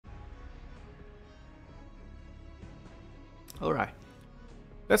Alright.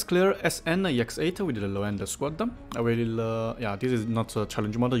 Let's clear SN-EX-8 with the low-end squad. I will, yeah, this is not a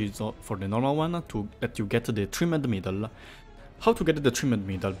challenge mode, it's for the normal one, to let you get the trimmed middle. How to get the trimmed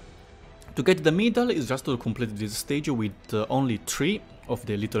middle? To get the middle is just to complete this stage with only 3 of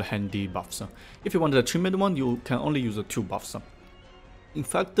the little handy buffs. If you want the trimmed one, you can only use 2 buffs. In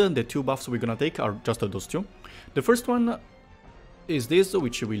fact, the 2 buffs we're gonna take are just those 2. The first one is this,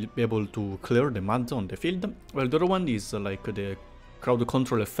 which will be able to clear the mud on the field, while the other one is like the crowd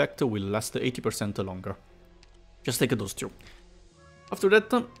control effect will last 80% longer. Just take those 2. After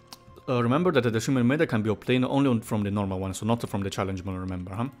that, remember that the trimmed middle can be obtained only from the normal one, so not from the challenge mode,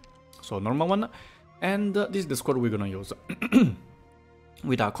 remember, huh? So normal one, and this is the squad we're gonna use.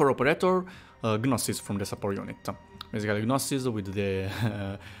 With a core operator, Gnosis from the support unit. Basically Gnosis with the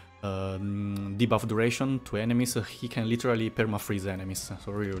debuff duration to enemies, he can literally perma-freeze enemies,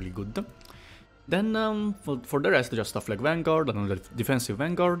 so really good. Then for the rest, just a Flag Vanguard, another defensive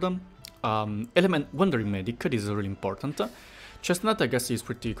Vanguard, Element Wandering Medic, this is really important. Chestnut I guess is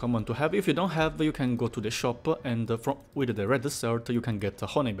pretty common to have. If you don't have, you can go to the shop and with the red cert you can get a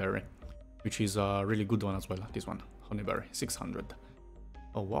Honeyberry, which is a really good one as well, this one, Honeyberry, 600.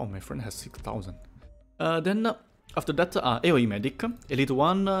 Oh wow, my friend has 6000. Then after that, AoE Medic, Elite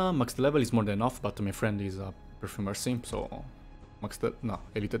 1, maxed level is more than enough, but my friend is a Perfumer Sim, so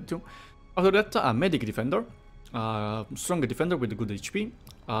Elite 2. After that, Medic Defender, Strong Defender with good HP,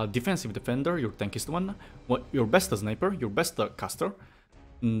 Defensive Defender, your tankist one, your best Sniper, your best Caster,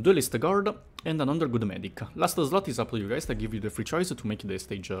 Duelist Guard, and another good Medic. Last slot is up to you guys, I give you the free choice to make the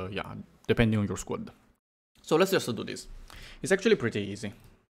stage, yeah, depending on your squad. So let's just do this. It's actually pretty easy.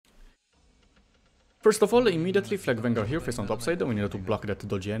 First of all, immediately Flag Vanguard here, face on top side, we need to block that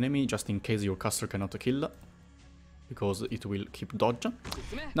dodgy enemy, just in case your caster cannot kill, because it will keep dodge.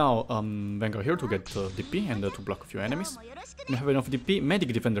 Now, Vanguard here to get DP and to block a few enemies. You have enough DP,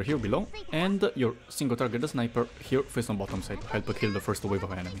 Medic Defender here below, and your single target Sniper here, face on bottom side, to help kill the first wave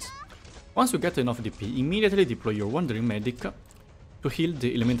of enemies. Once you get enough DP, immediately deploy your Wandering Medic to heal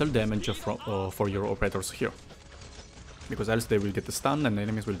the elemental damage for your operators here, because else they will get stunned and the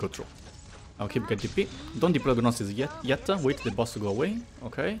enemies will go through. Now keep get DP, don't deploy Gnosis yet, wait the boss to go away,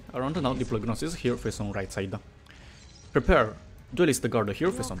 okay, around now deploy Gnosis here, face on right side. Prepare Duelist Guard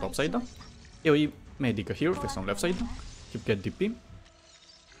here, face on top side, AoE Medic here, face on left side, keep get DP,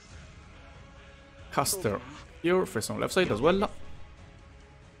 Caster here, face on left side as well,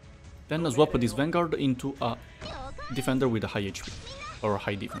 then swap this Vanguard into a Defender with a high HP, or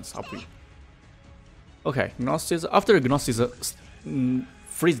high defense, up to you. Okay, Gnosis, after Gnosis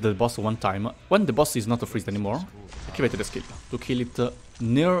freeze the boss one time, when the boss is not freezed anymore, activate the skill to kill it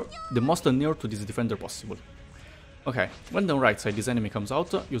the most near to this defender possible. Okay, when on right side this enemy comes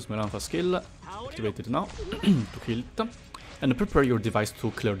out, use Melanfa skill, activate it now, to kill it, and prepare your device to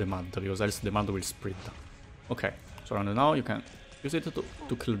clear the mud, because else the mud will spread. Okay, so around now you can use it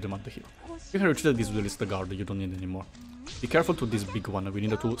to clear the mud here. You can retreat this Duelist Guard, you don't need anymore. Be careful to this big one, we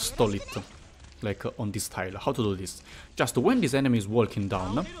need to stall it. Like on this tile. How to do this? Just when this enemy is walking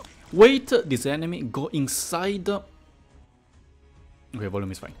down, wait this enemy go inside. Okay,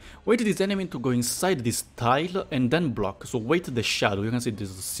 volume is fine. Wait this enemy to go inside this tile and then block. So wait the shadow. You can see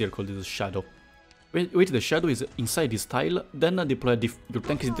this circle, this shadow. Wait the shadow is inside this tile, then deploy your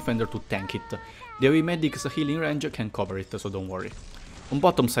tankist defender to tank it. The AoE Medic's healing range can cover it, so don't worry. On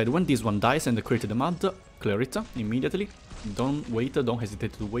bottom side, when this one dies and create the mud, clear it immediately. Don't wait, don't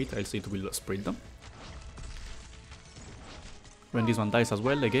hesitate to wait, else it will spread. When this one dies as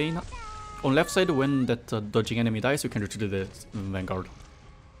well, again. On left side, when that dodging enemy dies, you can retreat the Vanguard.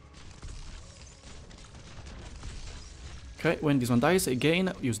 Okay, when this one dies,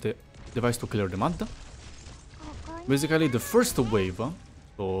 again, use the device to clear the mud. Basically, the first wave,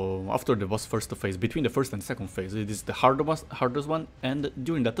 so after the boss first phase, between the first and second phase, it is the hardest one, and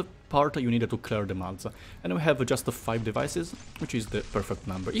during that part you need to clear the muds. And we have just 5 devices, which is the perfect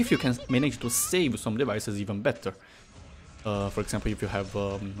number. If you can manage to save some devices, even better. For example, if you have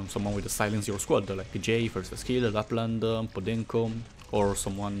someone with a silence your squad, like Jay, first skill, Lapland, Podenko, or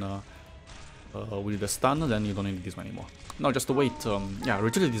someone with the stun, then you don't need this one anymore. Now just wait, yeah,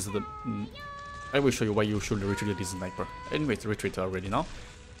 retreat is the... I will show you why you should retreat this sniper. Anyways, retreat already now.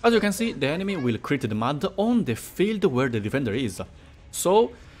 As you can see, the enemy will create the mud on the field where the defender is.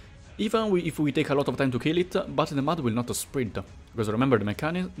 So, even if we take a lot of time to kill it, but the mud will not spread. Because remember the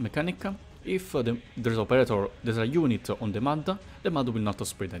mechanic, if there's a unit on the mud will not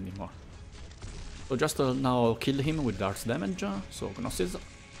spread anymore. So just now kill him with Dart's damage, so Gnosis.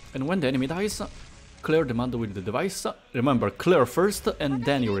 And when the enemy dies, clear the mud with the device. Remember, clear first and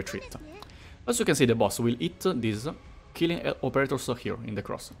then you retreat. As you can see, the boss will eat this killing operators here in the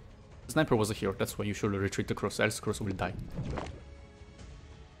cross. The sniper was here, that's why you should retreat the cross, else cross will die.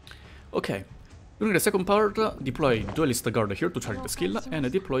 Okay, during the second part, deploy Duelist Guard here to charge the skill,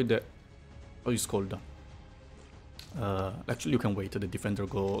 and deploy the... how is it called? Actually you can wait, the defender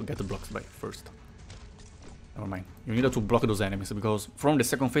go get blocked by first. Never mind, you need to block those enemies, because from the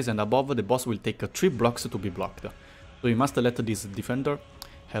second phase and above, the boss will take 3 blocks to be blocked. So you must let this defender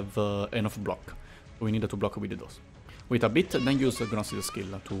have enough block. So we need to block with those. Wait a bit, then use Gnosis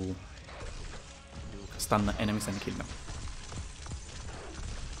skill to stun enemies and kill them.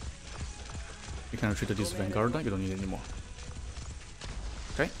 You can retreat this Vanguard, you don't need any more.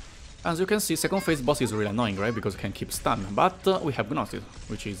 Okay. As you can see, second phase boss is really annoying, right? Because it can keep stun. But we have Gnosis,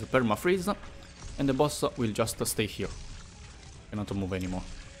 which is perma freeze, and the boss will just stay here. Cannot move anymore.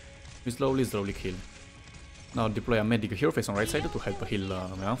 We slowly kill. Now deploy a medic here, face on right side, to help heal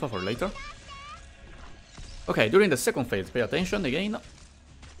Melanfa for later. Okay, during the second phase, pay attention again.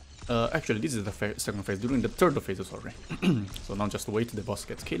 Actually, this is the second phase, during the third phase, sorry. So now just wait, the boss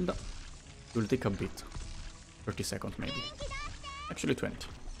gets killed. It will take a bit. 30 seconds maybe. Actually 20.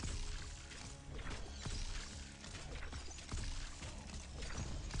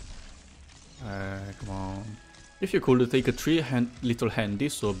 Come on. If you could take a 3 little handy,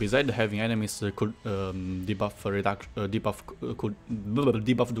 so beside having enemies could debuff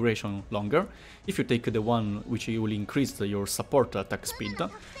duration longer, if you take the one which will increase your support attack speed,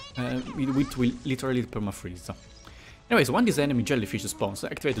 it will literally perma-freeze. Anyways, when this enemy jellyfish spawns,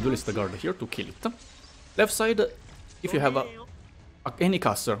 activate the Duelist Guard here to kill it. Left side, if you have any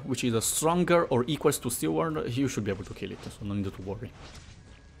caster which is stronger or equals to Steward, you should be able to kill it, so no need to worry.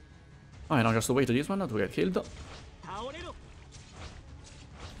 Alright, now just wait this one to get killed.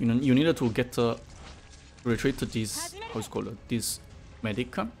 You need to get retreat this, how is it called, this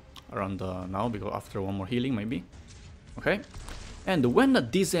medic around now, because after one more healing maybe. Okay. And when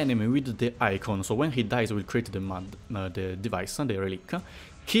this enemy with the icon, so when he dies will create the device, the relic,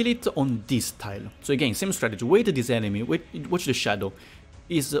 kill it on this tile. So again, same strategy, wait this enemy, watch the shadow.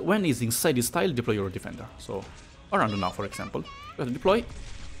 When he's inside this tile, deploy your defender. So around now, for example, you have to deploy.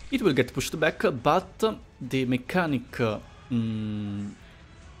 It will get pushed back, but the mechanic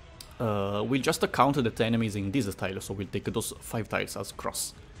will just count that the enemy is in this tile, so we'll take those 5 tiles as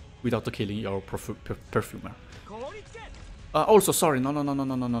cross, without killing your perfumer. Also, sorry,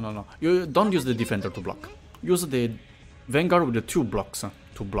 no. You don't use the defender to block. Use the Vanguard with the 2 blocks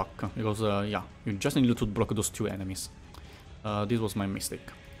to block, because, yeah, you just need to block those 2 enemies. This was my mistake.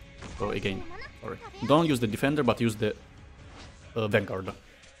 So again, sorry. Don't use the defender, but use the Vanguard.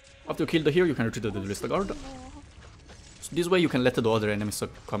 After you kill the hero, you can retreat the Duelist Guard. So this way you can let the other enemies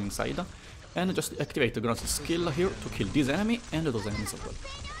come inside. And just activate the Gnosis skill here to kill this enemy and those enemies as well.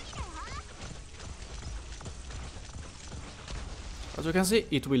 As you can see,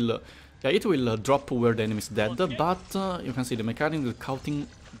 it will drop where the enemy is dead, but you can see the mechanic is counting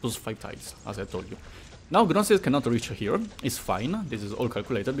those 5 tiles, as I told you. Now Gnosis cannot reach here, it's fine, this is all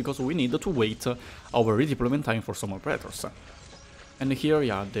calculated, because we need to wait our redeployment time for some operators. And here,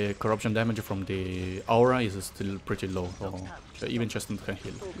 yeah, the corruption damage from the aura is still pretty low, so even Cheston can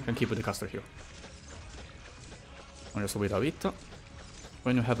heal. You can keep the caster here. I'll just wait a bit.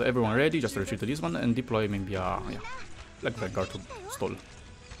 When you have everyone ready, just retreat to this one and deploy maybe a Black Vanguard to stall.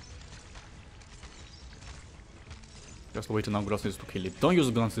 Just wait now Gnosis to kill it. Don't use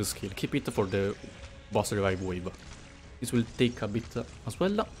Gnosis skill, keep it for the boss revive wave. This will take a bit as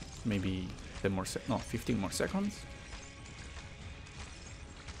well, maybe 10 more 15 more seconds.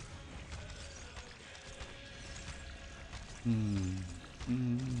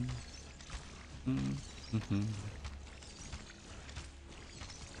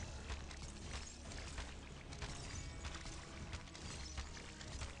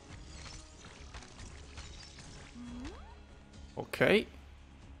 Okay.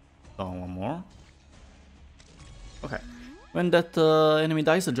 One more. Okay. When that enemy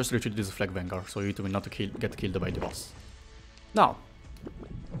dies, just retreat this Flag Vanguard, so it will not get killed by the boss. Now,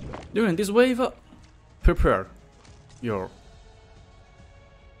 during this wave, prepare your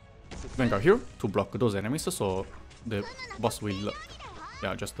Vanguard here to block those enemies, so the boss will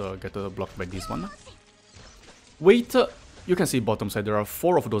just get blocked by this one. Wait, you can see bottom side there are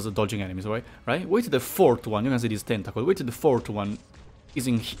 4 of those dodging enemies, right? Wait the 4th one, you can see this tentacle. Wait the 4th one is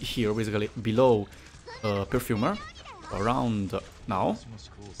in here, basically below Perfumer, around now.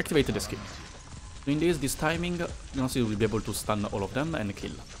 Activate the skill. Doing this timing, you will be able to stun all of them and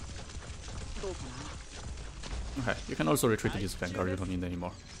kill. Okay, you can also retreat to this Vanguard, you don't need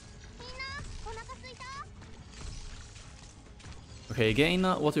anymore. Okay, again,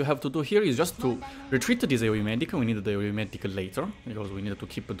 what you have to do here is just to retreat this AoE medic. We need the AoE medic later, because we need to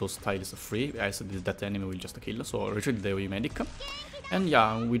keep those tiles free, as that enemy will just kill. So retreat the AoE medic. And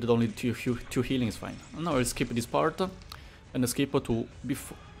yeah, with only two healing is fine. Now we'll skip this part, and skip to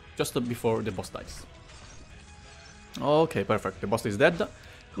just before the boss dies. Okay, perfect, the boss is dead.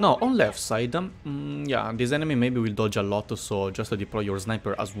 Now, on left side, yeah, this enemy maybe will dodge a lot, so just deploy your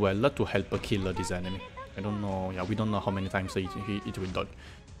sniper as well to help kill this enemy. I don't know, yeah, we don't know how many times it will dodge.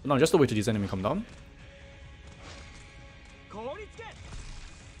 No, just wait till this enemy come down.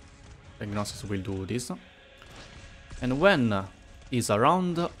 Gnosis will do this. And when he's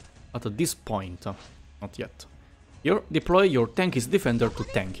around at this point, not yet, you deploy your tankish defender to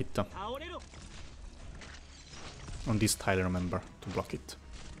tank it. On this tile, remember, to block it.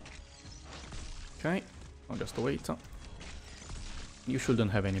 Okay, I'll just wait. You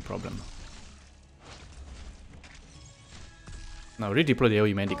shouldn't have any problem. Now redeploy the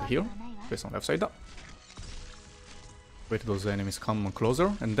AoE medic here, face on left side. Wait those enemies come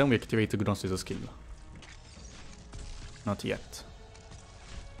closer, and then we activate Gnosis' skill. Not yet.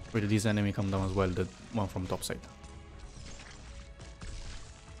 Wait this enemy come down as well, the one from top side.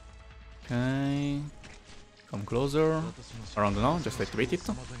 Okay. Come closer. Around now, just activate it.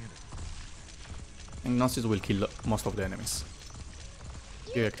 And Gnosis will kill most of the enemies.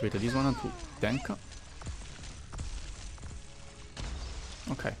 Here activated this one to tank.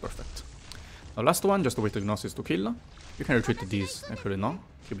 Okay, perfect. The last one, just wait the Gnosis to kill. You can retreat this, actually no.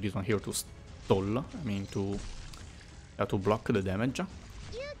 Keep this one here to stall, I mean to block the damage.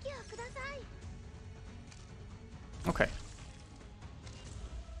 Okay.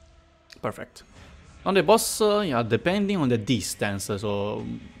 Perfect. On the boss, yeah, depending on the distance, so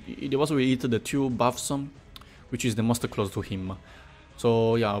the boss will hit the two buffs, which is the most close to him.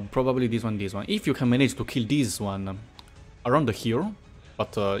 So yeah, probably this one. If you can manage to kill this one around the hero,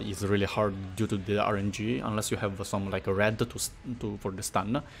 but it's really hard due to the RNG, unless you have some like a red for the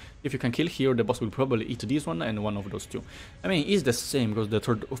stun. If you can kill here, the boss will probably hit this one and one of those two. I mean, it's the same because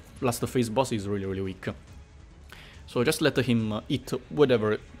the last phase boss is really weak. So just let him eat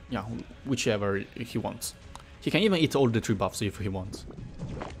whatever, yeah, whichever he wants. He can even eat all the 3 buffs if he wants.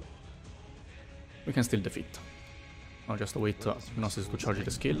 We can still defeat. I'll just wait Gnosis to charge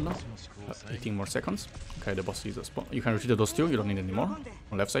the skill. 18 more seconds. Okay, the boss is a spawn. You can retreat those 2, you don't need any more.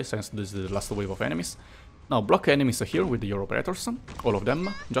 On left side, since this is the last wave of enemies. Now block enemies here with your operators, all of them.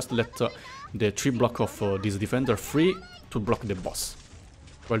 Just let the 3 block of this defender free to block the boss.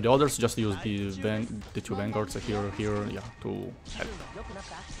 While the others just use the 2 vanguards here, yeah, to help.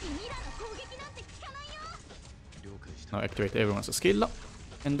 Now activate everyone's skill,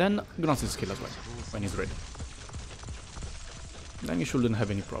 and then Gnosis' skill as well, when he's ready. Then you shouldn't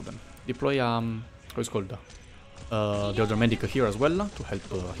have any problem. Deploy, how is called? The other medic here as well, to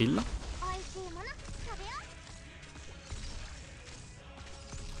help heal.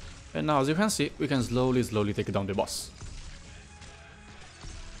 And now, as you can see, we can slowly take down the boss.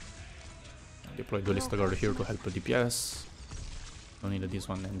 Deploy Duelist Guard here to help DPS. Don't need this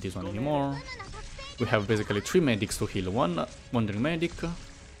one and this one anymore. We have basically 3 medics to heal. 1 Wandering Medic,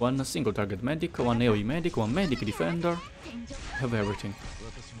 1 single target medic, 1 AoE medic, 1 medic defender. Have everything.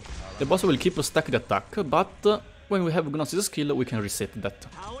 The boss will keep a stacked attack, but when we have Gnosis' skill, we can reset that.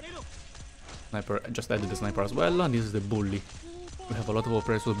 Sniper, just added the sniper as well. This is the bully. We have a lot of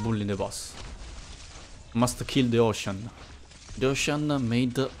operators bullying the boss. Must kill the ocean. The ocean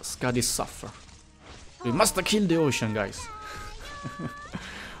made Skadi suffer. We must kill the ocean, guys.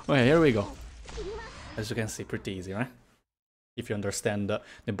 Okay, here we go. As you can see, pretty easy, right? If you understand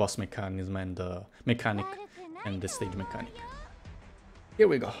the boss mechanism and the mechanic and the stage mechanic. Here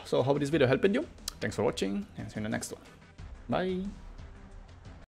we go. So hope this video helped you. Thanks for watching and see you in the next one. Bye!